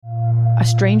a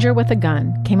stranger with a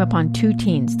gun came upon two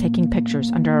teens taking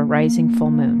pictures under a rising full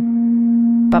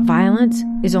moon. But violence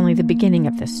is only the beginning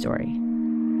of this story.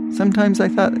 Sometimes I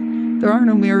thought, there are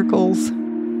no miracles.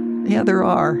 Yeah, there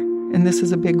are, and this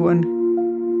is a big one.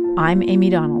 I'm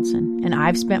Amy Donaldson, and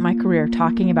I've spent my career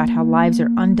talking about how lives are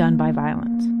undone by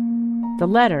violence. The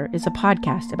Letter is a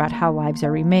podcast about how lives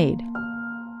are remade.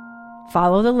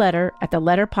 Follow The Letter at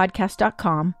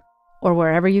theletterpodcast.com or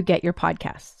wherever you get your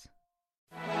podcasts.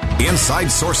 Inside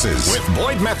Sources with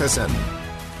Boyd Matheson.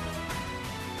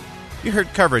 You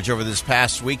heard coverage over this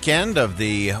past weekend of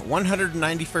the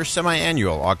 191st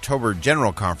Semi-Annual October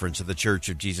General Conference of the Church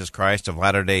of Jesus Christ of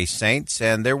Latter-day Saints,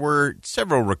 and there were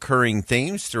several recurring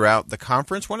themes throughout the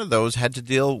conference. One of those had to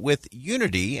deal with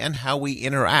unity and how we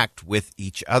interact with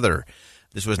each other.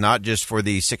 This was not just for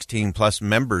the 16-plus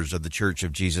members of the Church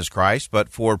of Jesus Christ, but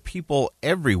for people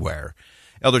everywhere.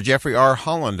 Elder Jeffrey R.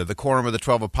 Holland of the Quorum of the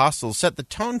 12 Apostles set the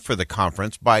tone for the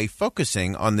conference by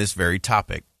focusing on this very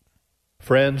topic.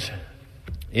 Friends,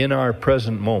 in our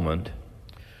present moment,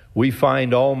 we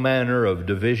find all manner of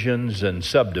divisions and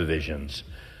subdivisions,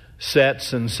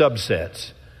 sets and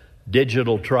subsets,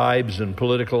 digital tribes and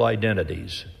political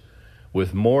identities,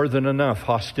 with more than enough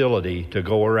hostility to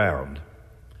go around.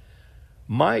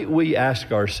 Might we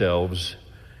ask ourselves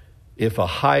if a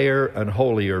higher and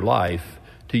holier life,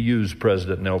 to use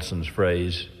President Nelson's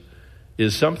phrase,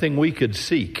 is something we could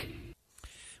seek?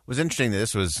 It was interesting that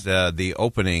this was the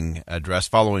opening address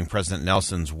following President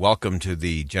Nelson's welcome to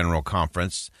the General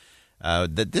Conference,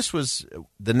 that this was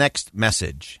the next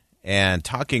message, and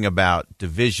talking about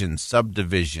divisions,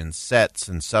 subdivisions, sets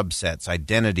and subsets,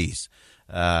 identities,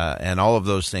 and all of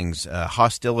those things,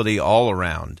 hostility all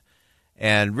around.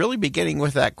 And really beginning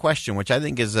with that question, which I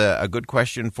think is a good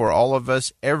question for all of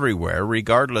us everywhere,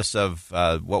 regardless of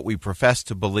what we profess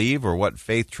to believe or what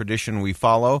faith tradition we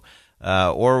follow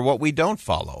or what we don't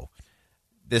follow.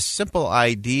 This simple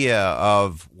idea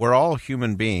of we're all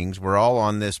human beings, we're all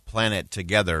on this planet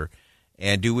together,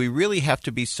 and do we really have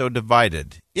to be so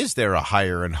divided? Is there a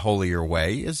higher and holier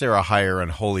way? Is there a higher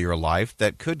and holier life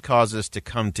that could cause us to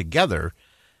come together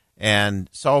and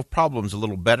solve problems a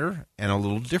little better and a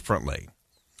little differently?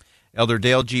 Elder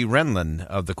Dale G. Renlund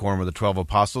of the Quorum of the 12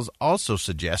 Apostles also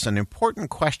suggests an important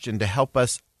question to help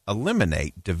us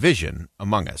eliminate division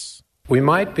among us. We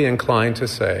might be inclined to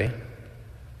say,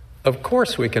 of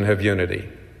course we can have unity,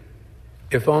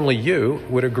 if only you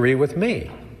would agree with me.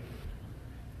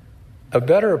 A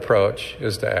better approach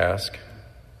is to ask,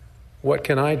 what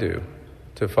can I do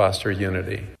to foster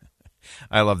unity?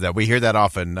 I love that. We hear that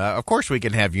often. Of course we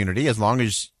can have unity as long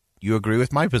as you agree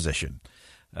with my position.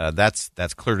 That's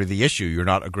clearly the issue. You're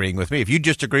not agreeing with me. If you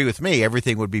just agree with me,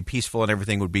 everything would be peaceful and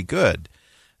everything would be good.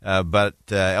 But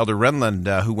Elder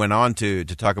Renlund, who went on to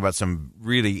talk about some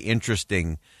really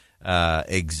interesting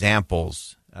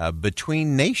examples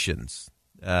between nations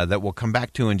that we'll come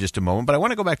back to in just a moment. But I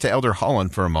want to go back to Elder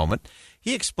Holland for a moment.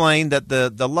 He explained that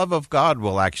the love of God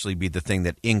will actually be the thing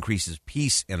that increases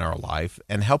peace in our life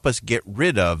and help us get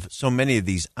rid of so many of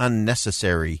these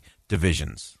unnecessary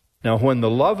divisions. Now, when the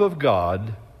love of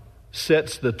God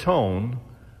sets the tone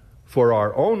for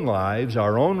our own lives,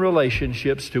 our own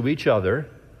relationships to each other,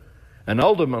 and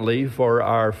ultimately for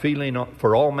our feeling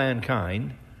for all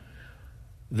mankind,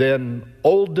 then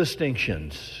old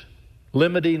distinctions,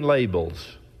 limiting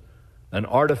labels, and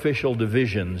artificial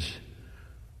divisions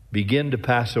begin to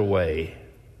pass away,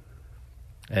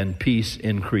 and peace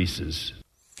increases.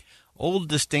 Old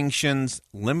distinctions,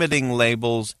 limiting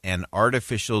labels, and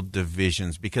artificial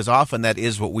divisions, because often that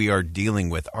is what we are dealing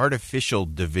with, artificial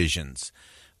divisions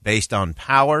based on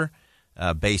power,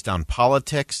 based on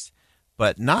politics,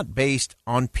 but not based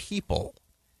on people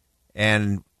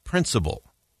and principle.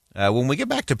 When we get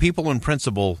back to people and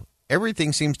principle,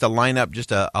 everything seems to line up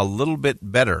just a little bit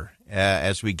better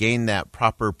as we gain that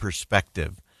proper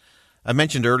perspective. I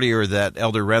mentioned earlier that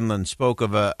Elder Renlund spoke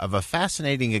of a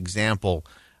fascinating example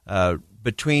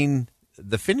between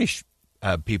the Finnish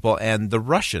people and the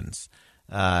Russians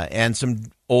and some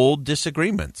old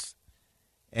disagreements.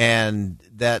 And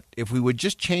that if we would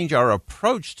just change our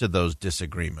approach to those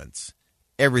disagreements,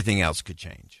 everything else could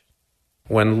change.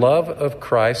 When love of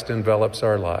Christ envelops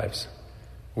our lives,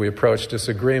 we approach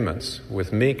disagreements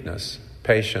with meekness,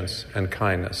 patience, and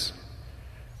kindness.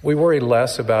 We worry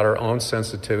less about our own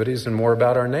sensitivities and more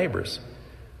about our neighbors.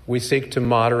 We seek to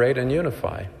moderate and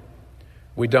unify.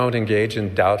 We don't engage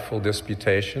in doubtful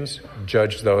disputations,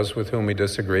 judge those with whom we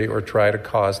disagree, or try to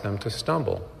cause them to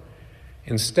stumble.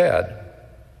 Instead,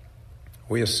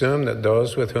 we assume that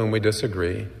those with whom we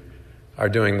disagree are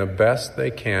doing the best they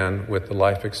can with the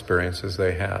life experiences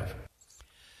they have.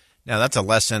 Now, that's a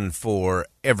lesson for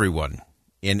everyone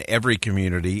in every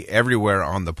community, everywhere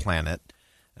on the planet,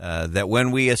 that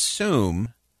when we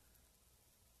assume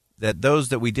that those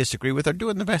that we disagree with are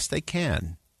doing the best they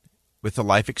can with the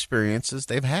life experiences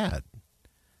they've had,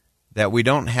 that we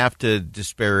don't have to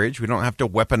disparage, we don't have to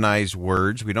weaponize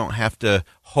words, we don't have to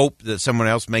hope that someone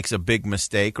else makes a big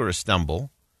mistake or a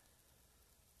stumble.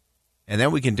 And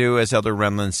then we can do, as Elder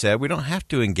Renlund said, we don't have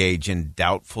to engage in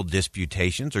doubtful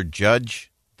disputations or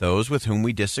judge those with whom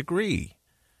we disagree.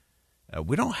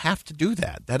 We don't have to do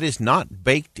that. That is not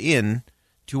baked in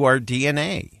to our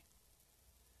DNA.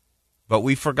 But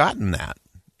we've forgotten that.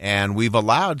 And we've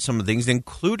allowed some of the things,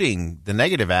 including the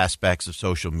negative aspects of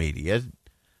social media,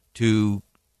 to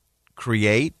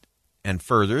create and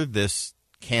further this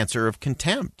cancer of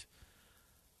contempt.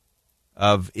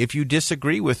 Of, if you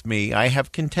disagree with me, I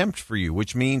have contempt for you,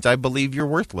 which means I believe you're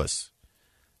worthless.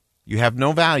 You have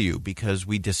no value because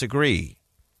we disagree.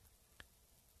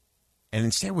 And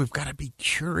instead, we've got to be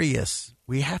curious.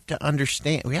 We have to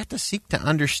understand. We have to seek to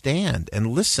understand and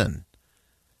listen.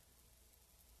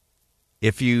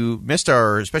 If you missed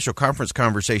our special conference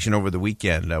conversation over the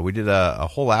weekend, we did a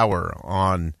whole hour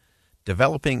on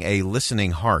developing a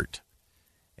listening heart.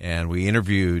 And we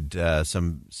interviewed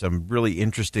some really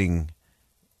interesting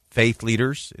faith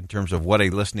leaders in terms of what a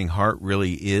listening heart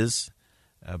really is.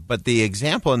 But the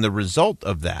example and the result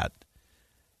of that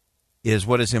is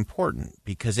what is important,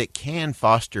 because it can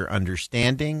foster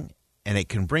understanding and it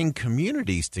can bring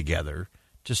communities together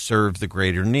to serve the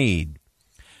greater need.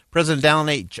 President Dallin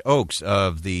H. Oaks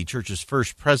of the church's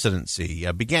First Presidency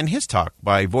began his talk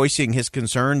by voicing his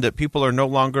concern that people are no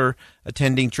longer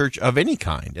attending church of any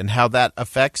kind and how that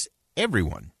affects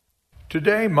everyone.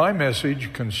 Today, my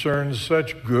message concerns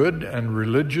such good and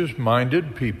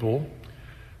religious-minded people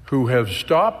who have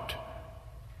stopped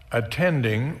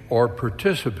attending or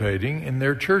participating in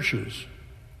their churches.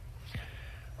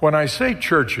 When I say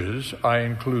churches, I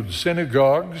include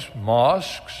synagogues,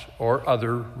 mosques, or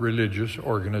other religious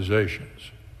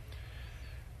organizations.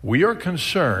 We are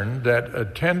concerned that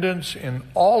attendance in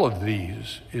all of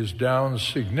these is down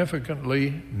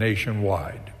significantly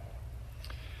nationwide.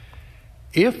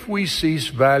 If we cease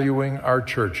valuing our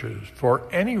churches for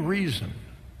any reason,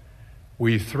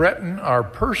 we threaten our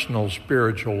personal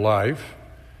spiritual life,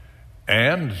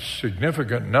 and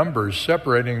significant numbers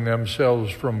separating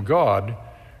themselves from God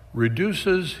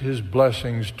reduces his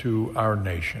blessings to our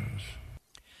nations.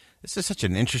 This is such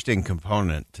an interesting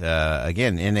component,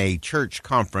 again, in a church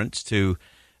conference to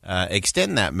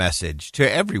extend that message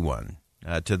to everyone,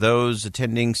 to those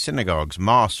attending synagogues,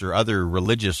 mosques, or other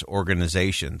religious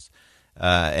organizations,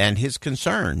 and his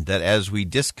concern that as we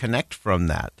disconnect from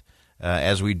that,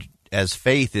 as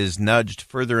faith is nudged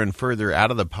further and further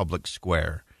out of the public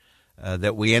square,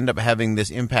 that we end up having this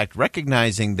impact,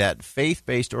 recognizing that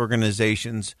faith-based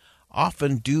organizations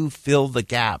often do fill the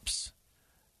gaps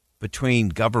between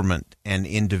government and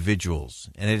individuals.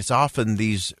 And it's often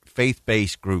these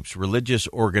faith-based groups, religious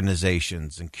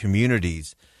organizations, and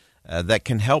communities that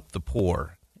can help the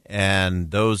poor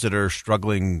and those that are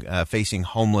struggling, facing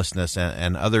homelessness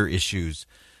and other issues,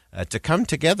 to come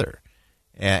together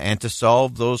and to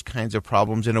solve those kinds of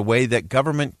problems in a way that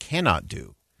government cannot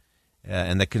do.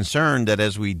 And the concern that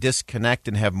as we disconnect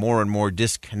and have more and more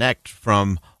disconnect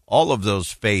from all of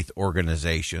those faith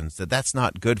organizations, that's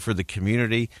not good for the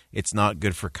community, it's not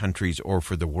good for countries or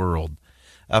for the world.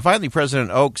 Finally,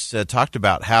 President Oaks talked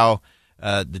about how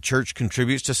the church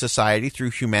contributes to society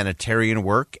through humanitarian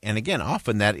work, and again,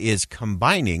 often that is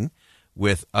combining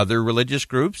with other religious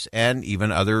groups and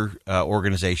even other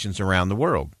organizations around the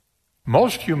world.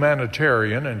 Most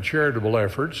humanitarian and charitable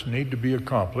efforts need to be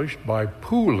accomplished by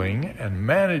pooling and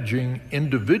managing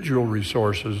individual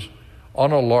resources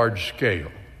on a large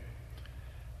scale.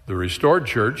 The Restored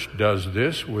Church does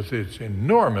this with its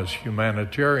enormous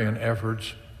humanitarian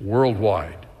efforts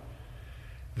worldwide.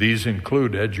 These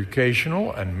include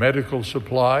educational and medical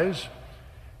supplies,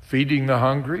 feeding the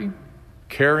hungry,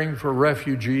 caring for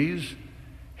refugees,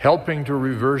 helping to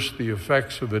reverse the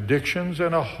effects of addictions,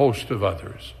 and a host of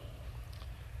others.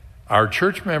 Our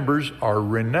church members are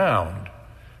renowned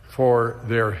for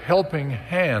their Helping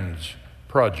Hands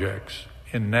projects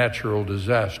in natural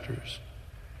disasters.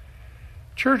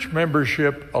 Church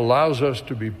membership allows us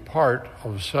to be part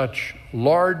of such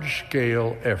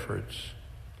large-scale efforts.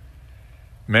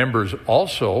 Members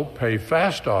also pay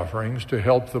fast offerings to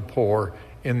help the poor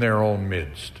in their own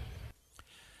midst.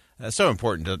 It's so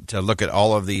important to look at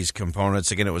all of these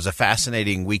components. Again, it was a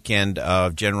fascinating weekend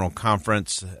of General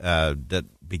Conference that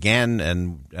began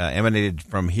and emanated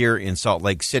from here in Salt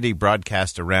Lake City,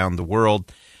 broadcast around the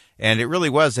world. And it really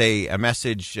was a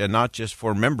message not just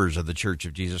for members of the Church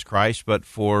of Jesus Christ, but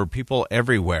for people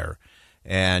everywhere.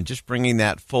 And just bringing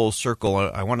that full circle,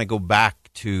 I want to go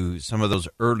back to some of those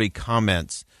early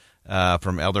comments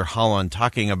from Elder Holland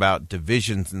talking about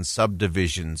divisions and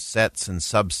subdivisions, sets and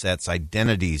subsets,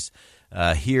 identities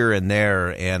here and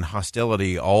there, and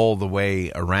hostility all the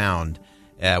way around.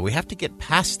 We have to get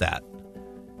past that.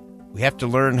 We have to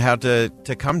learn how to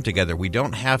come together. We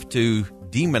don't have to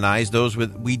demonize those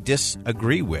we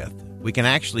disagree with. We can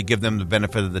actually give them the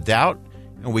benefit of the doubt,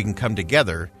 and we can come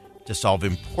together to solve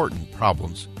important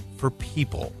problems for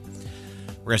people.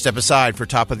 We're going to step aside for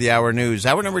top of the hour news.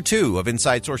 Hour number 2 of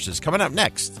Inside Sources coming up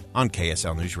next on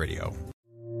KSL News Radio.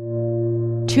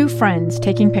 Two friends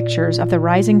taking pictures of the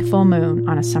rising full moon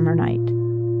on a summer night.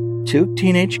 Two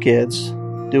teenage kids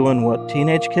doing what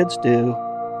teenage kids do.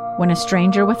 When a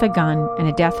stranger with a gun and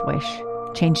a death wish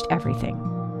changed everything.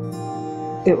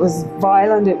 It was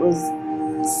violent, it was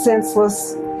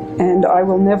senseless, and I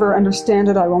will never understand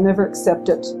it, I will never accept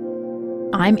it.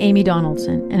 I'm Amy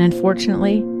Donaldson, and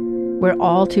unfortunately, we're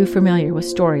all too familiar with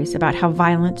stories about how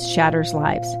violence shatters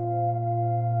lives.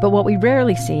 But what we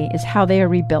rarely see is how they are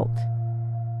rebuilt.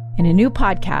 In a new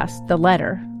podcast, The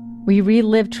Letter, we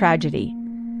relive tragedy,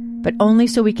 but only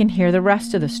so we can hear the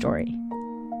rest of the story.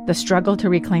 The struggle to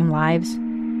reclaim lives,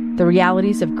 the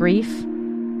realities of grief,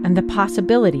 and the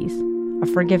possibilities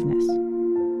of forgiveness.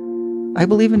 I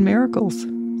believe in miracles.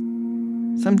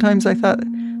 Sometimes I thought,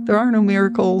 there are no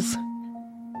miracles.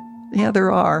 Yeah,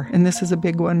 there are, and this is a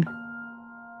big one.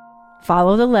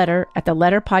 Follow The Letter at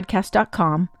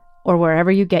theletterpodcast.com or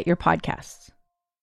wherever you get your podcasts.